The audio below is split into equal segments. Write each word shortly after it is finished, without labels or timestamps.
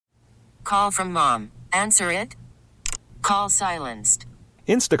call from mom. Answer it. Call silenced.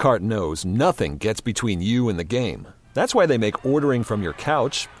 Instacart knows nothing gets between you and the game. That's why they make ordering from your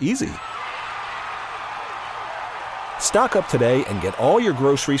couch easy. Stock up today and get all your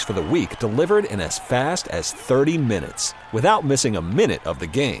groceries for the week delivered in as fast as 30 minutes without missing a minute of the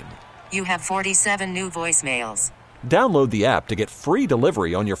game. You have 47 new voicemails. Download the app to get free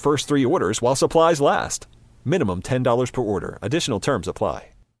delivery on your first 3 orders while supplies last. Minimum $10 per order. Additional terms apply.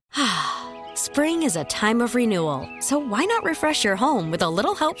 Spring is a time of renewal, so why not refresh your home with a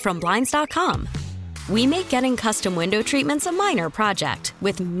little help from Blinds.com? We make getting custom window treatments a minor project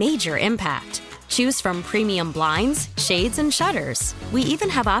with major impact. Choose from premium blinds, shades, and shutters. We even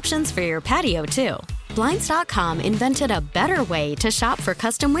have options for your patio, too. Blinds.com invented a better way to shop for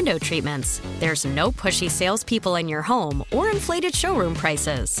custom window treatments. There's no pushy salespeople in your home or inflated showroom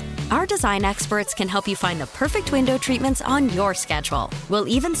prices. Our design experts can help you find the perfect window treatments on your schedule. We'll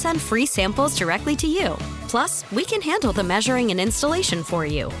even send free samples directly to you. Plus, we can handle the measuring and installation for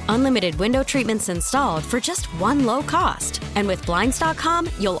you. Unlimited window treatments installed for just one low cost. And with Blinds.com,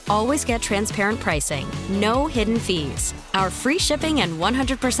 you'll always get transparent pricing. No hidden fees. Our free shipping and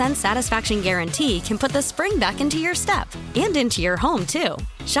 100% satisfaction guarantee can put the spring back into your step and into your home, too.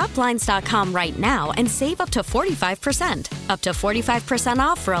 Shop Blinds.com right now and save up to 45%. Up to 45%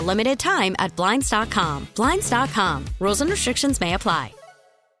 off for a limited time at Blinds.com. Blinds.com. Rules and restrictions may apply.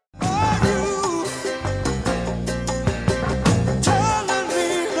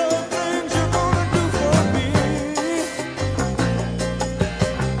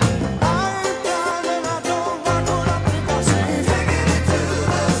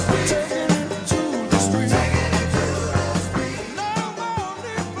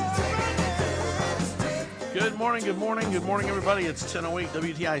 Good morning, everybody. It's 10:08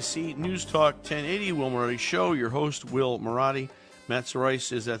 WTIC News Talk 1080. Will Marotti Show. Your host, Will Marotti. Matt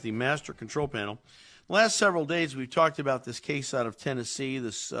Sorice is at the Master Control Panel. The last several days, we've talked about this case out of Tennessee,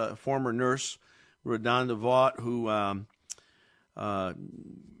 this former nurse, Rodonda Vaught, who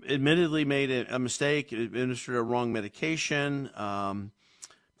admittedly made a mistake, administered a wrong medication.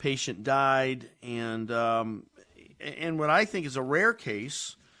 Patient died, and what I think is a rare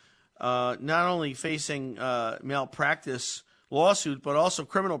case, not only facing malpractice lawsuit, but also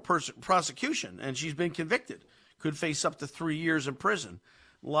criminal prosecution, and she's been convicted. Could face up to 3 years in prison.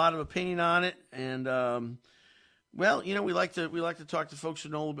 A lot of opinion on it, and well, you know, we like to talk to folks who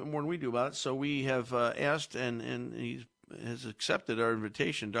know a little bit more than we do about it. So we have asked, and he has accepted our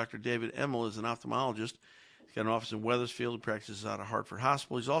invitation. Dr. David Emmel is an ophthalmologist. He's got an office in Wethersfield. He practices out of Hartford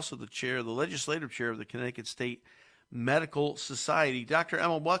Hospital. He's also the legislative chair of the Connecticut State Medical Society. Dr.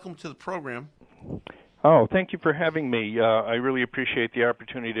 Emmel, welcome to the program. Oh, thank you for having me. I really appreciate the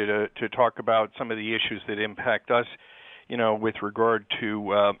opportunity to talk about some of the issues that impact us, you know, with regard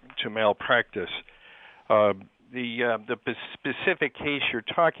to malpractice. The specific case you're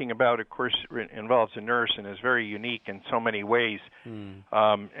talking about, of course, involves a nurse and is very unique in so many ways. You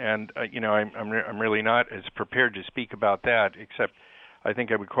know, I'm really not as prepared to speak about that, except I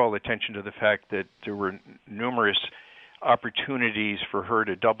think I would call attention to the fact that there were numerous opportunities for her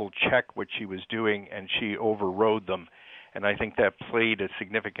to double-check what she was doing, and she overrode them. And I think that played a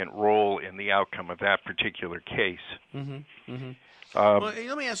significant role in the outcome of that particular case. Well,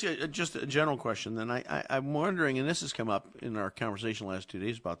 let me ask you just a general question then. I'm wondering, and this has come up in our conversation the last 2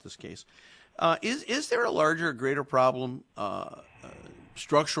 days about this case, is there a larger, greater problem,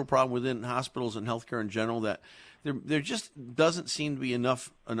 structural problem within hospitals and healthcare in general, that there just doesn't seem to be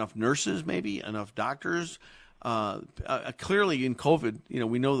enough nurses, maybe enough doctors? Clearly in COVID, you know,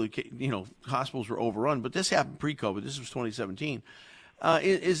 we know that, hospitals were overrun, but this happened pre-COVID. This was 2017.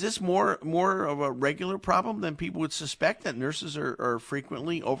 Is this more of a regular problem than people would suspect, that nurses are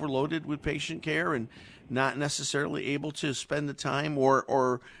frequently overloaded with patient care and not necessarily able to spend the time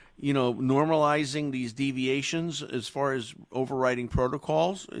or normalizing these deviations as far as overriding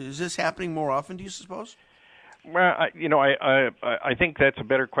protocols? Is this happening more often, do you suppose? Well, I think that's a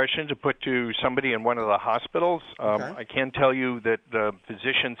better question to put to somebody in one of the hospitals. Okay. I can tell you that the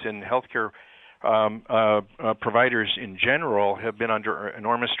physicians and healthcare providers in general have been under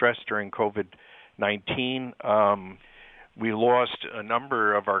enormous stress during COVID-19. We lost a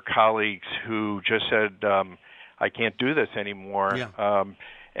number of our colleagues who just said, I can't do this anymore,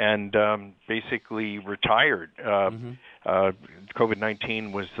 and basically retired.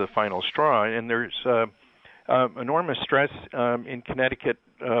 COVID-19 was the final straw, and there's enormous stress in Connecticut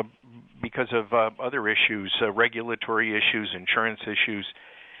because of other issues, regulatory issues, insurance issues.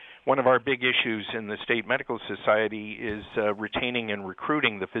 One of our big issues in the State Medical Society is retaining and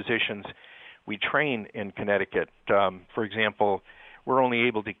recruiting the physicians we train in Connecticut. For example, we're only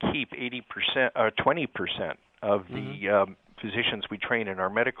able to keep 20% of the physicians we train in our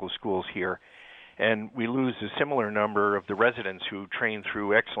medical schools here, and we lose a similar number of the residents who train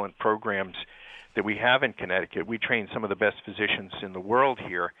through excellent programs that we have in Connecticut. We train some of the best physicians in the world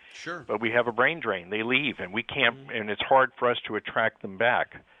here, sure, but we have a brain drain. They leave, and we can't, and it's hard for us to attract them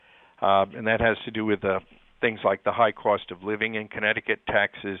back. And that has to do with things like the high cost of living in Connecticut,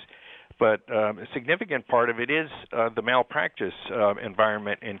 taxes, but a significant part of it is the malpractice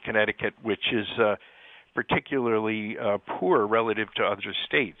environment in Connecticut, which is particularly poor relative to other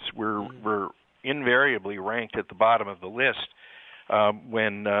states. We're invariably ranked at the bottom of the list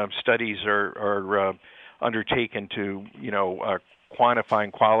when studies are undertaken to, quantify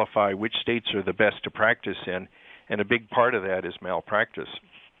and qualify which states are the best to practice in, and a big part of that is malpractice.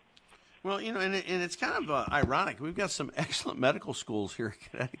 Well, and it's kind of ironic. We've got some excellent medical schools here in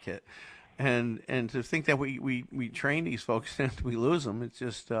Connecticut, and to think that we train these folks and we lose them, it's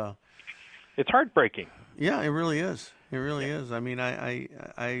just it's heartbreaking. Yeah, it really is. It really is. I mean, I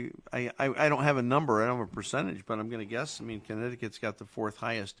don't have a number. I don't have a percentage, but I'm going to guess. I mean, Connecticut's got the fourth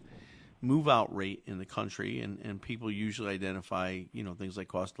highest move-out rate in the country, and people usually identify, things like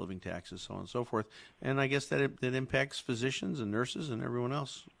cost of living, taxes, so on and so forth. And I guess that impacts physicians and nurses and everyone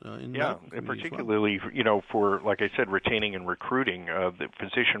else in the and particularly, well. For, like I said, retaining and recruiting the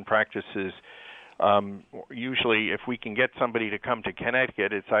physician practices. Usually, if we can get somebody to come to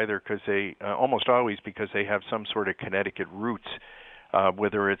Connecticut, it's either because almost always because they have some sort of Connecticut roots,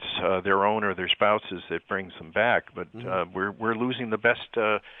 whether it's their own or their spouses that brings them back. But we're losing the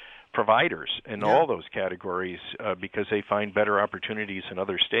best providers in all those categories because they find better opportunities in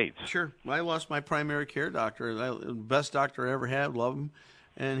other states. Sure. I lost my primary care doctor, the best doctor I ever had, love him.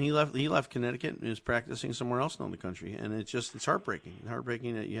 And he left Connecticut and is practicing somewhere else in the country, and it's heartbreaking.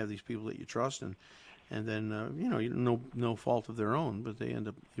 Heartbreaking that you have these people that you trust, and then no fault of their own, but they end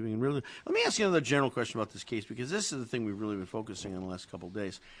up giving really. Let me ask you another general question about this case, because this is the thing we've really been focusing on the last couple of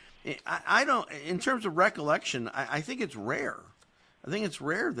days. I don't, in terms of recollection, I think it's rare. I think it's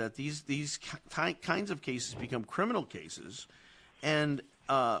rare that these kinds of cases become criminal cases, and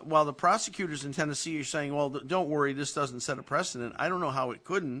while the prosecutors in Tennessee are saying, well, don't worry, this doesn't set a precedent, I don't know how it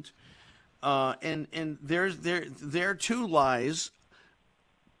couldn't. And there too lies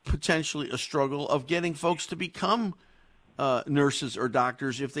potentially a struggle of getting folks to become nurses or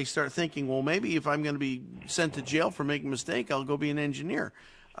doctors if they start thinking, well, maybe if I'm going to be sent to jail for making a mistake, I'll go be an engineer.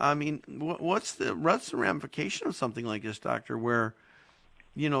 I mean, what's the ramification of something like this, Doctor, where,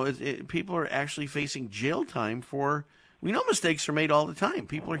 people are actually facing jail time for... We know mistakes are made all the time.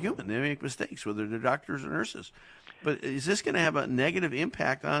 People are human. They make mistakes, whether they're doctors or nurses. But is this going to have a negative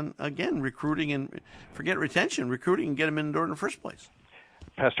impact on, again, recruiting and, forget retention, recruiting and get them in the door in the first place?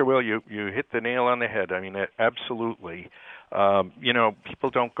 Pastor Will, you hit the nail on the head. I mean, absolutely. People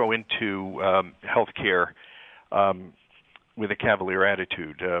don't go into healthcare with a cavalier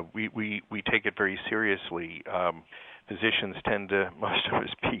attitude. We take it very seriously. Physicians tend to, most of us,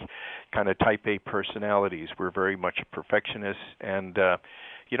 be kind of type A personalities. We're very much perfectionists, and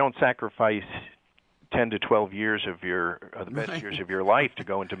you don't sacrifice 10 to 12 years of the best years of your life to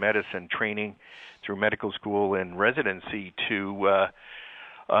go into medicine training through medical school and residency to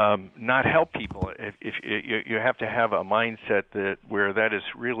not help people. If you have to have a mindset where that is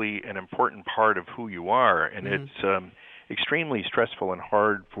really an important part of who you are, and it's extremely stressful and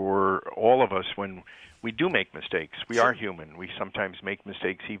hard for all of us when we do make mistakes. We are human. We sometimes make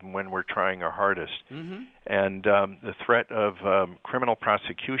mistakes even when we're trying our hardest. And the threat of criminal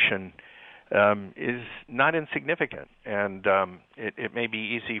prosecution is not insignificant. And it may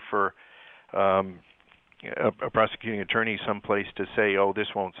be easy for a prosecuting attorney someplace to say, oh,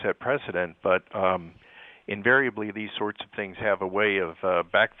 this won't set precedent, but invariably these sorts of things have a way of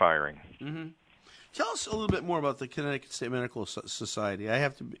backfiring. Tell us a little bit more about the Connecticut State Medical Society. I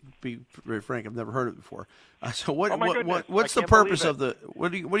have to be very frank; I've never heard of it before. So, what's the purpose of the?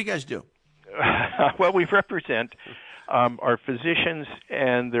 What do you guys do? Well, we represent our physicians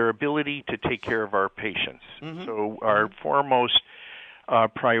and their ability to take care of our patients. So, our foremost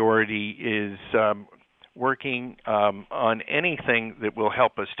priority is working on anything that will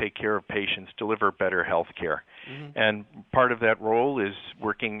help us take care of patients, deliver better health care. And part of that role is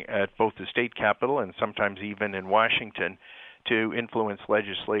working at both the state capitol and sometimes even in Washington to influence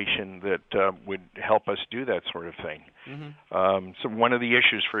legislation that would help us do that sort of thing. So one of the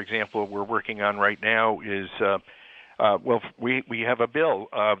issues, for example, we're working on right now is, we have a bill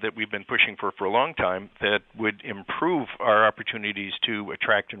that we've been pushing for a long time that would improve our opportunities to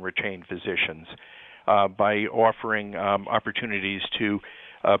attract and retain physicians by offering opportunities to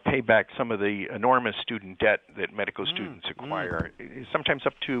pay back some of the enormous student debt that medical students acquire, sometimes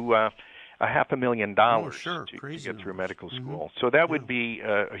up to $500,000 to get through medical school. So that would be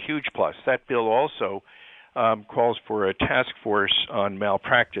a huge plus. That bill also calls for a task force on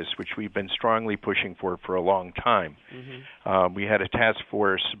malpractice, which we've been strongly pushing for a long time. We had a task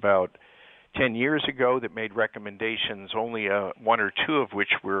force about 10 years ago that made recommendations, only one or two of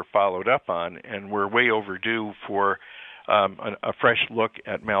which were followed up on, and we're way overdue for a fresh look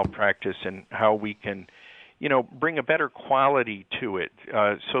at malpractice and how we can, bring a better quality to it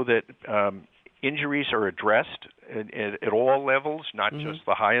so that injuries are addressed at all levels, not just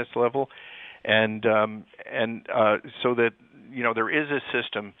the highest level, and so that, there is a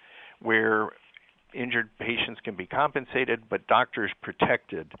system where injured patients can be compensated, but doctors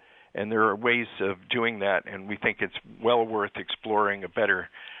protected. And there are ways of doing that, and we think it's well worth exploring a better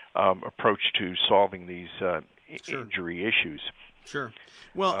approach to solving these injury issues. Sure.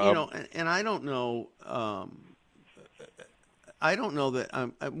 Well, and I don't know. I don't know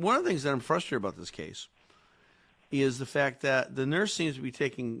that. One of the things that I'm frustrated about this case is the fact that the nurse seems to be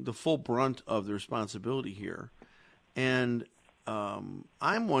taking the full brunt of the responsibility here, and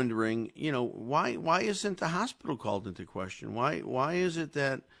I'm wondering, why isn't the hospital called into question? Why is it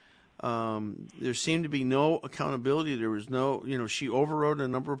that there seemed to be no accountability? There was no, she overrode a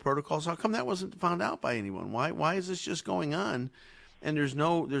number of protocols. How come that wasn't found out by anyone? Why is this just going on? And there's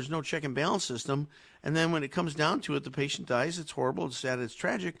no check and balance system. And then when it comes down to it, the patient dies. It's horrible. It's sad. It's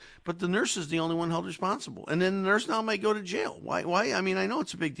tragic. But the nurse is the only one held responsible. And then the nurse now might go to jail. Why? I mean, I know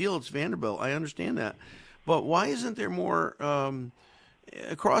it's a big deal. It's Vanderbilt. I understand that. But why isn't there more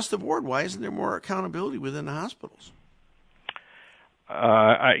across the board? Why isn't there more accountability within the hospitals?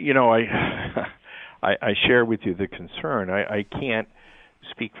 I share with you the concern. I can't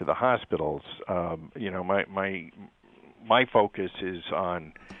speak for the hospitals. My focus is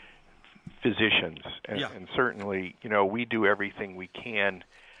on physicians, and certainly, we do everything we can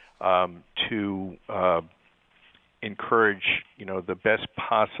to encourage, the best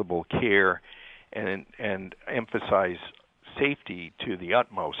possible care and emphasize safety to the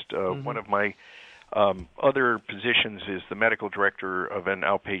utmost. One of my other positions is the medical director of an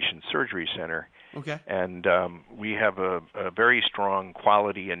outpatient surgery center. Okay. And we have a very strong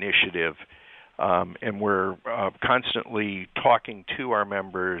quality initiative, and we're constantly talking to our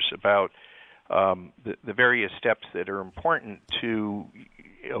members about the various steps that are important to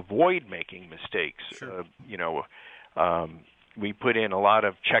avoid making mistakes. Sure. We put in a lot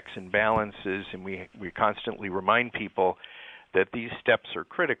of checks and balances, and we constantly remind people that these steps are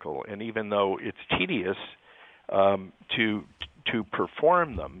critical. And even though it's tedious to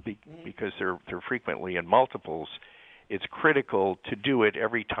perform them because they're frequently in multiples, it's critical to do it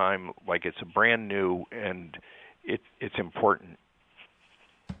every time like it's a brand new, and it's important.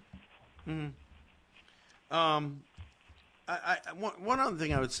 Mm-hmm. One other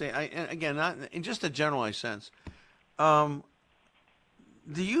thing I would say, and again, not in just a generalized sense, do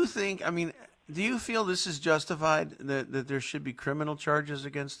you think? Do you feel this is justified, that there should be criminal charges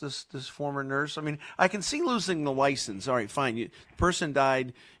against this former nurse? I can see losing the license. All right, fine. The person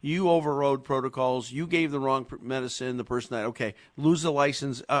died. You overrode protocols. You gave the wrong medicine. The person died. Okay, lose the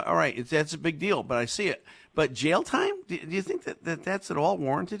license. All right, that's a big deal, but I see it. But jail time? Do you think that's at all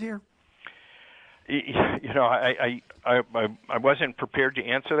warranted here? I wasn't prepared to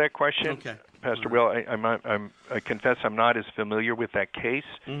answer that question. Okay. Pastor Will, I confess I'm not as familiar with that case.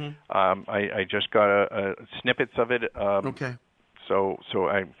 Mm-hmm. I just got snippets of it. Okay. So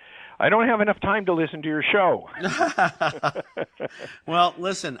I don't have enough time to listen to your show. Well,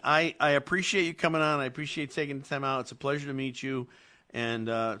 listen, I appreciate you coming on. I appreciate taking the time out. It's a pleasure to meet you. And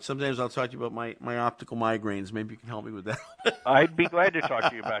sometimes I'll talk to you about my optical migraines. Maybe you can help me with that. I'd be glad to talk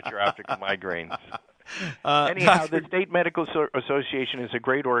to you about your optical migraines. Anyhow, the State Medical Association is a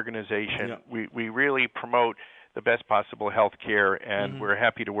great organization. Yeah. We really promote the best possible health care, and we're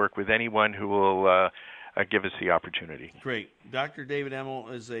happy to work with anyone who will give us the opportunity. Great. Dr. David Emmel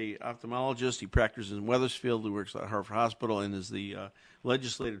is an ophthalmologist. He practices in Wethersfield. He works at Hartford Hospital and is the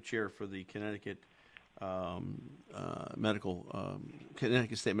legislative chair for the Connecticut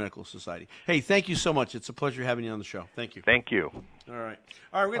Connecticut State Medical Society. Hey, thank you so much. It's a pleasure having you on the show. Thank you. Thank you. All right,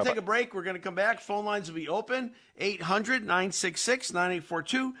 we're going to take a break. We're going to come back. Phone lines will be open,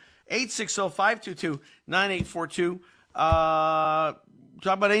 800-966-9842, 860-522-9842. Talk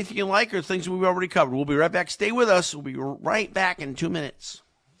about anything you like or things we've already covered. We'll be right back. Stay with us. We'll be right back in 2 minutes.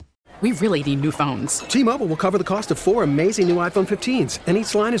 We really need new phones. T-Mobile will cover the cost of 4 amazing new iPhone 15s, and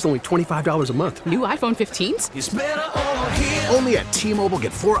each line is only $25 a month. New iPhone 15s? It's better over here. Only at T-Mobile,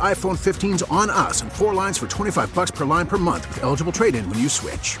 get 4 iPhone 15s on us and 4 lines for $25 per line per month with eligible trade-in when you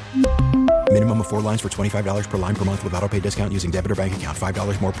switch. Minimum of 4 lines for $25 per line per month with autopay discount using debit or bank account.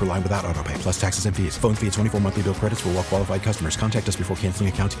 $5 more per line without autopay, plus taxes and fees. Phone fee at 24 monthly bill credits for well-qualified customers. Contact us before canceling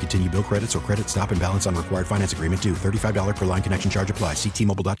account to continue bill credits or credit stop and balance on required finance agreement due. $35 per line connection charge applies. See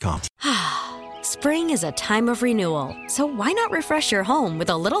T-Mobile.com. Spring is a time of renewal, so why not refresh your home with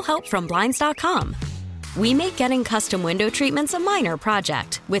a little help from Blinds.com? We make getting custom window treatments a minor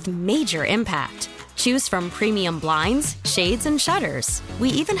project with major impact. Choose from premium blinds, shades, and shutters. We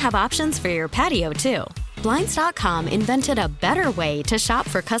even have options for your patio, too. Blinds.com invented a better way to shop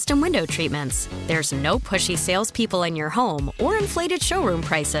for custom window treatments. There's no pushy salespeople in your home or inflated showroom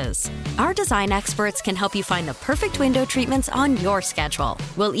prices. Our design experts can help you find the perfect window treatments on your schedule.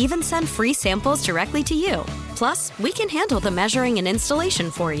 We'll even send free samples directly to you. Plus, we can handle the measuring and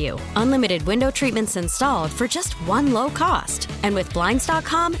installation for you. Unlimited window treatments installed for just one low cost. And with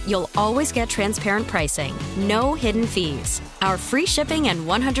Blinds.com, you'll always get transparent pricing. No hidden fees. Our free shipping and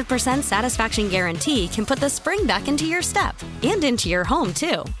 100% satisfaction guarantee can put the spring back into your step and into your home,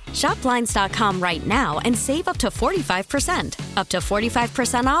 too. Shop Blinds.com right now and save up to 45%. Up to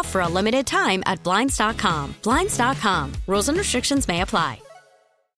 45% off for a limited time at Blinds.com. Blinds.com. Rules and restrictions may apply.